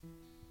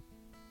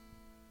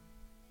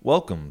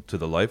Welcome to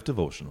the Life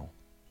Devotional.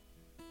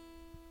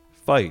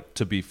 Fight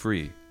to be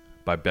Free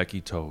by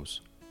Becky Toews.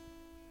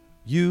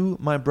 You,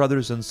 my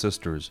brothers and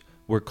sisters,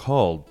 were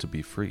called to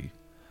be free,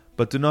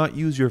 but do not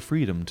use your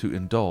freedom to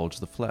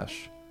indulge the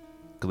flesh.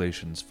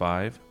 Galatians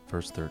 5,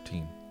 verse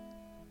 13.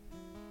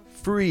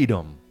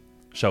 Freedom,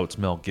 shouts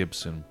Mel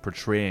Gibson,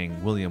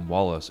 portraying William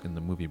Wallace in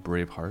the movie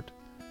Braveheart.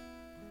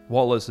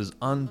 Wallace's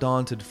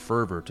undaunted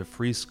fervor to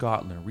free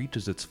Scotland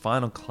reaches its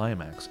final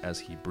climax as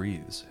he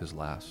breathes his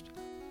last.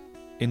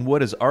 In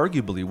what is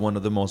arguably one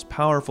of the most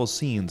powerful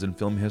scenes in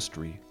film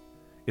history,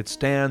 it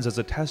stands as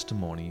a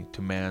testimony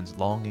to man's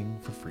longing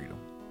for freedom.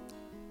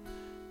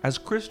 As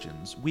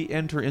Christians, we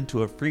enter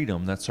into a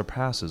freedom that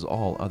surpasses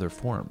all other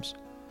forms,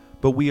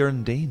 but we are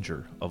in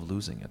danger of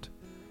losing it.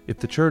 If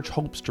the Church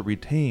hopes to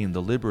retain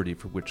the liberty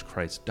for which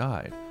Christ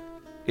died,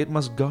 it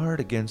must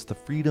guard against the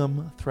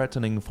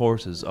freedom-threatening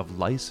forces of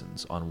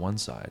license on one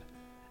side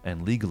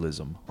and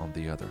legalism on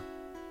the other.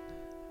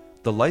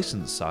 The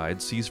licensed side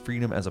sees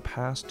freedom as a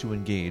pass to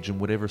engage in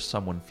whatever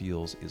someone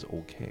feels is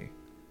okay.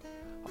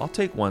 I'll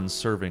take one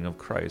serving of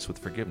Christ with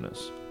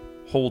forgiveness.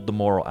 Hold the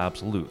moral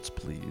absolutes,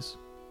 please.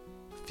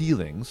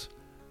 Feelings,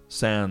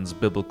 sans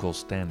biblical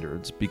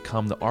standards,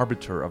 become the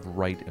arbiter of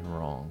right and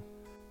wrong.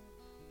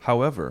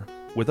 However,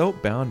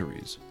 without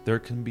boundaries, there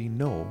can be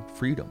no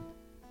freedom.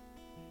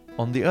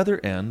 On the other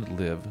end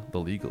live the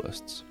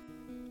legalists.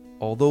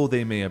 Although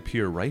they may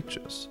appear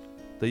righteous,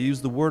 they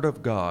use the word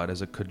of God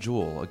as a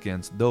cajole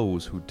against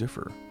those who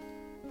differ.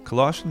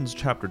 Colossians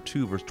chapter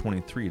 2 verse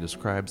 23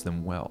 describes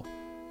them well.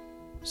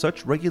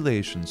 Such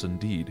regulations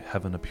indeed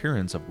have an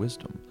appearance of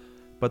wisdom,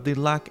 but they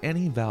lack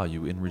any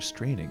value in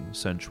restraining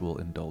sensual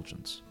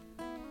indulgence.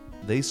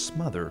 They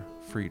smother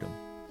freedom.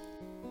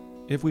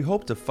 If we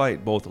hope to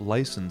fight both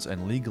license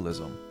and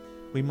legalism,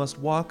 we must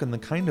walk in the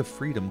kind of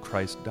freedom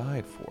Christ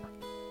died for.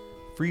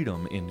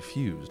 Freedom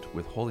infused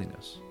with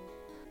holiness.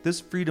 This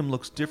freedom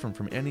looks different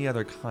from any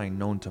other kind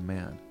known to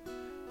man.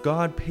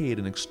 God paid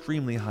an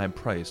extremely high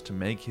price to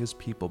make his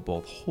people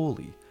both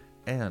holy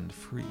and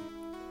free.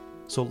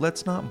 So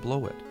let's not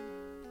blow it.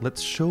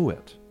 Let's show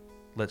it.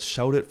 Let's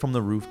shout it from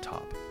the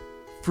rooftop.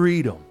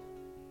 Freedom!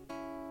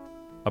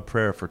 A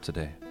prayer for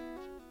today.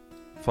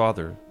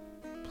 Father,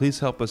 please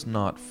help us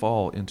not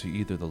fall into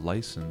either the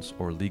license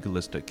or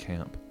legalistic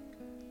camp.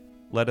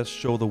 Let us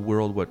show the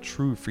world what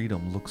true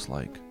freedom looks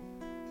like.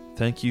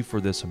 Thank you for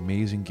this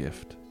amazing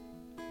gift.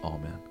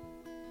 Amen.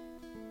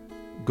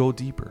 Go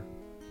deeper.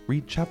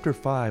 Read chapter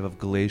 5 of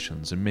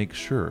Galatians and make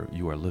sure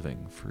you are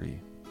living free.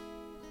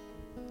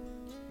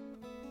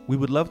 We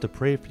would love to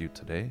pray for you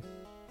today.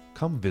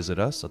 Come visit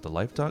us at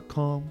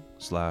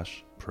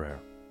thelife.com/prayer.